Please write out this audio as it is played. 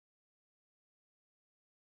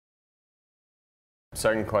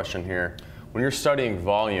Second question here. When you're studying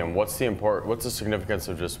volume, what's the significance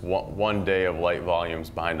of just one day of light volumes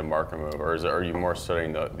behind a market move, or are you more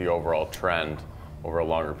studying the overall trend over a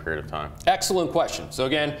longer period of time? Excellent question. So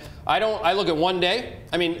again, I look at 1 day.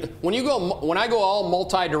 I mean, when I go all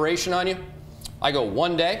multi-duration on you, I go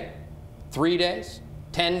 1 day, 3 days,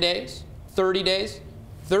 10 days, 30 days,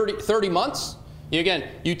 30 months.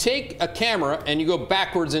 You take a camera and you go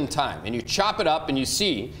backwards in time and you chop it up and you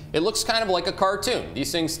see it looks kind of like a cartoon.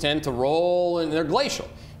 These things tend to roll and they're glacial.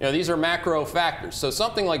 These are macro factors. So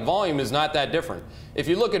something like volume is not that different. If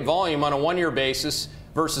you look at volume on a 1-year basis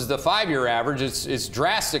versus the 5-year average, it's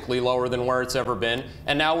drastically lower than where it's ever been.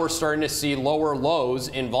 And now we're starting to see lower lows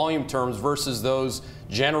in volume terms versus those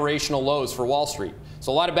generational lows for Wall Street.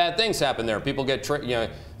 So a lot of bad things happen there. People get try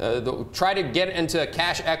to get into a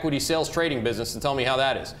cash equity sales trading business and tell me how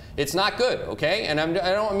that is. It's not good, okay? And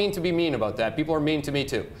I don't mean to be mean about that. People are mean to me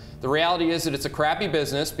too. The reality is that it's a crappy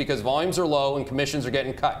business because volumes are low and commissions are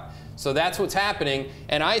getting cut. So that's what's happening.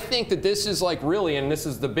 And I think that this is like really, and this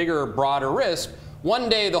is the bigger, broader risk, 1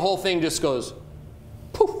 day the whole thing just goes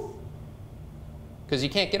poof, because you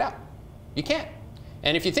can't get out. You can't.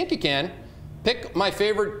 And if you think you can, pick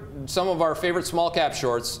some of our favorite small cap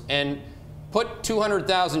shorts and put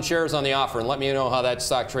 200,000 shares on the offer and let me know how that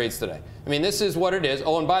stock trades today. I mean, this is what it is.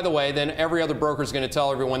 Oh, and by the way, then every other broker is going to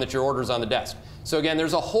tell everyone that your order's on the desk. So again,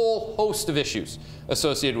 there's a whole host of issues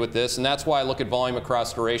associated with this, and that's why I look at volume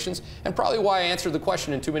across durations, and probably why I answered the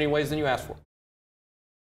question in too many ways than you asked for.